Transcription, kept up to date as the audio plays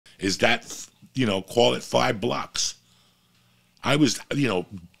is that, you know, call it 5 blocks. I was, you know,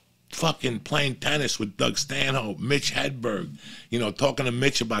 fucking playing tennis with Doug Stanhope, Mitch Hedberg, you know, talking to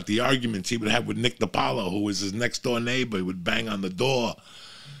Mitch about the arguments he would have with Nick DiPaolo, who was his next door neighbor. He would bang on the door.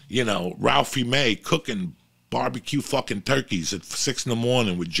 You know, Ralphie May cooking barbecue fucking turkeys at 6 in the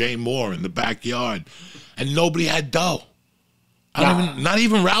morning with Jay Moore in the backyard. And nobody had dough. Not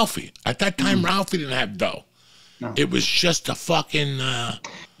even Ralphie. At that time, Ralphie didn't have dough. No. It was just a fucking...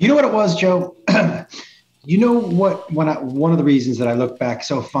 You know what it was, Joe? You know what? One of the reasons that I look back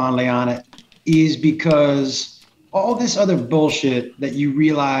so fondly on it is because all this other bullshit that you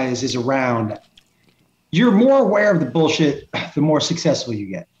realize is around, you're more aware of the bullshit the more successful you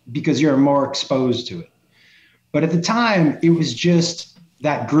get because you're more exposed to it. But at the time, it was just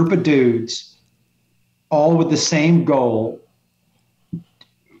that group of dudes, all with the same goal,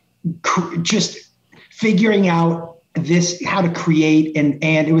 just figuring out how to create. And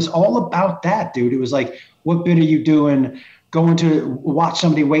it was all about that, dude. It was like, what bit are you doing? Going to watch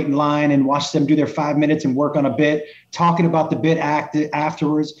somebody wait in line and watch them do their 5 minutes and work on a bit, talking about the bit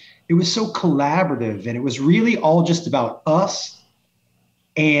afterwards. It was so collaborative, and it was really all just about us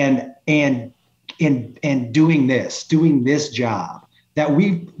and doing this job that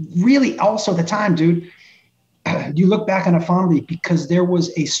we really also at the time, dude, you look back on it fondly because there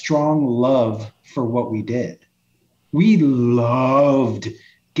was a strong love for what we did. We loved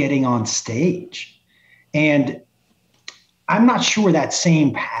getting on stage. And I'm not sure that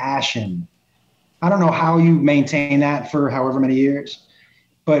same passion, I don't know how you maintain that for however many years,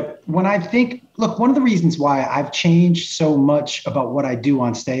 but when I think, look, one of the reasons why I've changed so much about what I do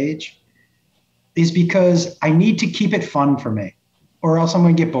on stage is because I need to keep it fun for me or else I'm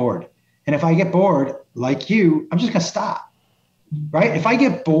going to get bored. And if I get bored, like you, I'm just going to stop, right? If I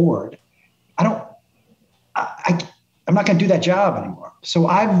get bored, I'm not going to do that job anymore. So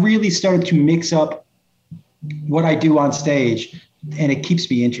I've really started to mix up what I do on stage, and it keeps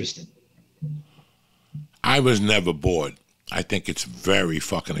me interested. I was never bored. I think it's very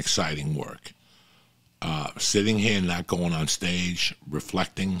fucking exciting work. Sitting here, not going on stage,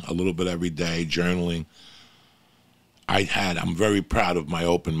 reflecting a little bit every day, journaling. I'm very proud of my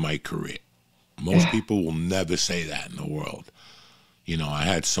open mic career. Most people will never say that in the world. You know, I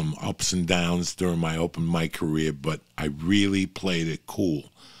had some ups and downs during my open mic career, but I really played it cool.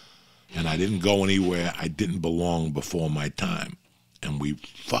 And I didn't go anywhere I didn't belong before my time. And we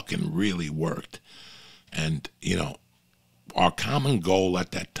fucking really worked. And, you know, our common goal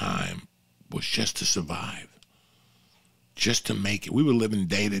at that time was just to survive. Just to make it. We were living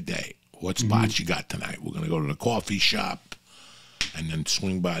day to day. What spots you got tonight? We're going to go to the coffee shop and then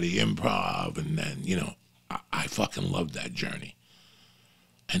swing by the Improv. And then, you know, I fucking loved that journey.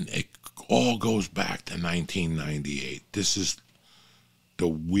 And it all goes back to 1998. This is the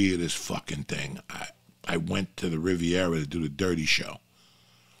weirdest fucking thing. I went to the Riviera to do the Dirty Show.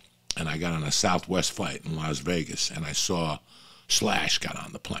 And I got on a Southwest flight in Las Vegas, and I saw Slash got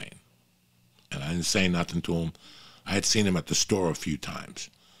on the plane. And I didn't say nothing to him. I had seen him at the store a few times.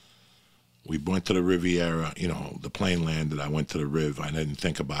 We went to the Riviera, you know, the plane landed, I went to the Riv. I didn't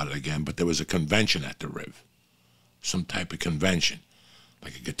think about it again, but there was a convention at the Riv. Some type of convention,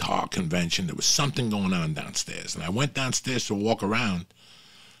 like a guitar convention. There was something going on downstairs. And I went downstairs to walk around,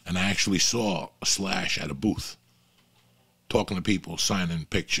 and I actually saw a Slash at a booth, talking to people, signing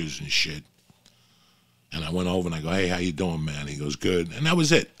pictures and shit. And I went over and I go, hey, how you doing, man? He goes, good. And that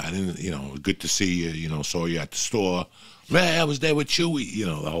was it. I didn't, you know, good to see you, you know, saw you at the store. Man, I was there with Chewy, you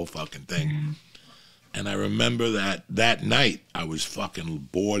know, the whole fucking thing. And I remember that night I was fucking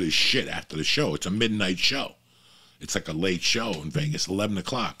bored as shit after the show. It's a midnight show. It's like a late show in Vegas, 11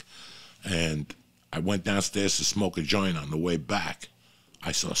 o'clock. And I went downstairs to smoke a joint. On the way back,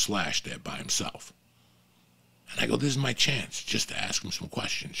 I saw Slash there by himself. And I go, this is my chance just to ask him some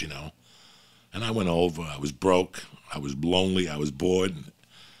questions, you know. And I went over. I was broke. I was lonely. I was bored.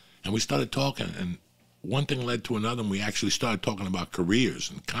 And we started talking. And one thing led to another. And we actually started talking about careers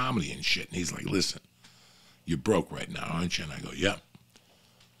and comedy and shit. And he's like, listen, you're broke right now, aren't you? And I go, yep.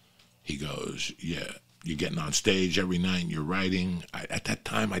 He goes, yeah. You're getting on stage every night. You're writing. At that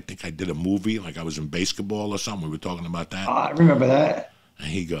time, I think I did a movie. Like I was in basketball or something. We were talking about that. Oh, I remember that. And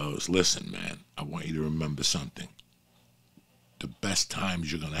he goes, listen, man, I want you to remember something. The best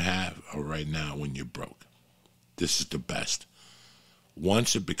times you're going to have are right now when you're broke. This is the best.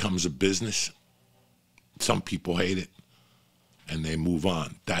 Once it becomes a business, some people hate it, and they move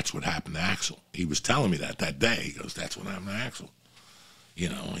on. That's what happened to Axl. He was telling me that day. He goes, that's what happened to Axl. You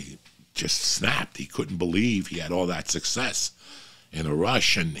know, he just snapped. He couldn't believe he had all that success in a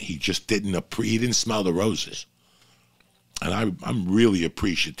rush, and he just didn't smell the roses. And I'm really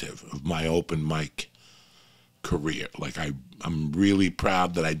appreciative of my open mic career. Like I'm really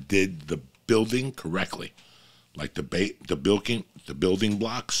proud that I did the building correctly. Like the building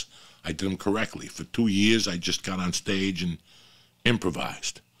blocks, I did them correctly. For 2 years, I just got on stage and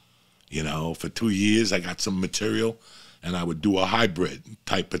improvised. You know, for 2 years, I got some material, and I would do a hybrid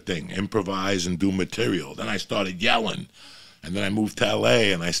type of thing, improvise and do material. Then I started yelling, and then I moved to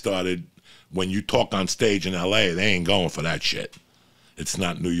L.A., and I started, when you talk on stage in L.A., they ain't going for that shit. It's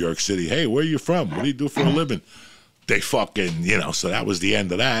not New York City. Hey, where are you from? What do you do for a living? They fucking, you know, so that was the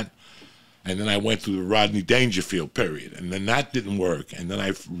end of that. And then I went through the Rodney Dangerfield period, and then that didn't work. And then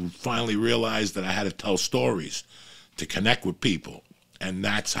I finally realized that I had to tell stories to connect with people. And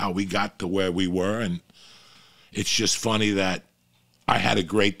that's how we got to where we were. And it's just funny that I had a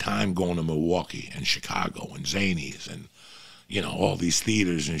great time going to Milwaukee and Chicago and Zanies and, you know, all these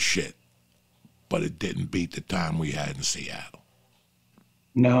theaters and shit. But it didn't beat the time we had in Seattle.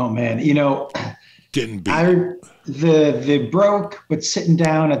 No, man. You know, didn't beat the broke, but sitting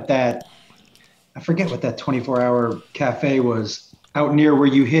down at that, I forget what that 24-hour cafe was out near where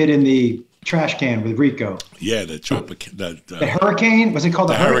you hid in the trash can with Rico. Yeah, the Hurricane. Was it called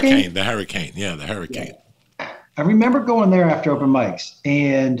the Hurricane? The Hurricane. Yeah, the Hurricane. Yeah. I remember going there after open mics,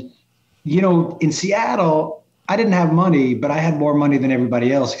 and you know, in Seattle, I didn't have money, but I had more money than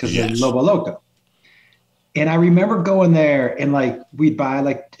everybody else because of Lobo Loco. And I remember going there, and like we'd buy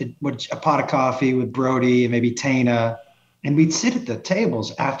like a pot of coffee with Brody and maybe Tana, and we'd sit at the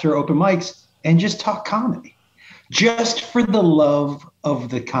tables after open mics and just talk comedy, just for the love of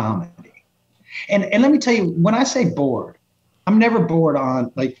the comedy. And let me tell you, when I say bored, I'm never bored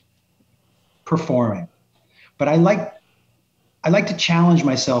on like performing, but I like to challenge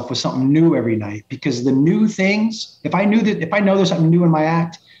myself with something new every night, because the new things, if I know there's something new in my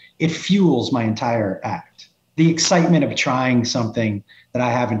act, it fuels my entire act. The excitement of trying something that I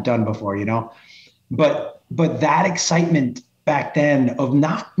haven't done before, you know, but that excitement back then of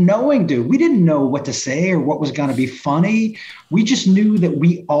not knowing, dude, we didn't know what to say or what was going to be funny. We just knew that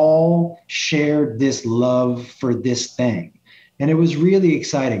we all shared this love for this thing. And it was really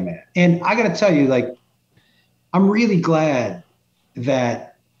exciting, man. And I got to tell you, like, I'm really glad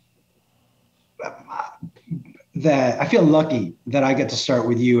that I feel lucky that I get to start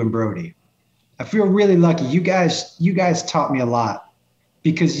with you and Brody. I feel really lucky. You guys taught me a lot,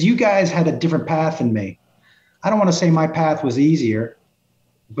 because you guys had a different path than me. I don't want to say my path was easier,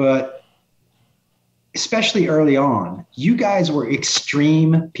 but especially early on, you guys were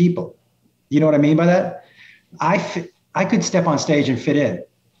extreme people. You know what I mean by that? I could step on stage and fit in.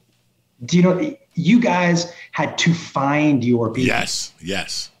 Do you know, you guys had to find your people.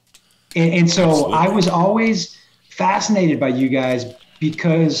 Yes. And so absolutely. I was always fascinated by you guys,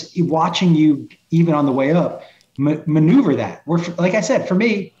 because watching you, even on the way up, maneuver that. Like I said, for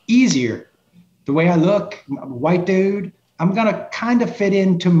me, easier. The way I look, I'm a white dude, I'm going to kind of fit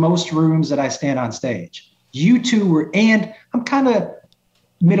into most rooms that I stand on stage. You two were, and I'm kind of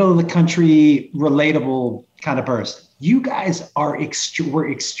middle of the country, relatable kind of person. You guys were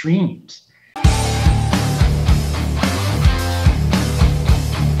extremes.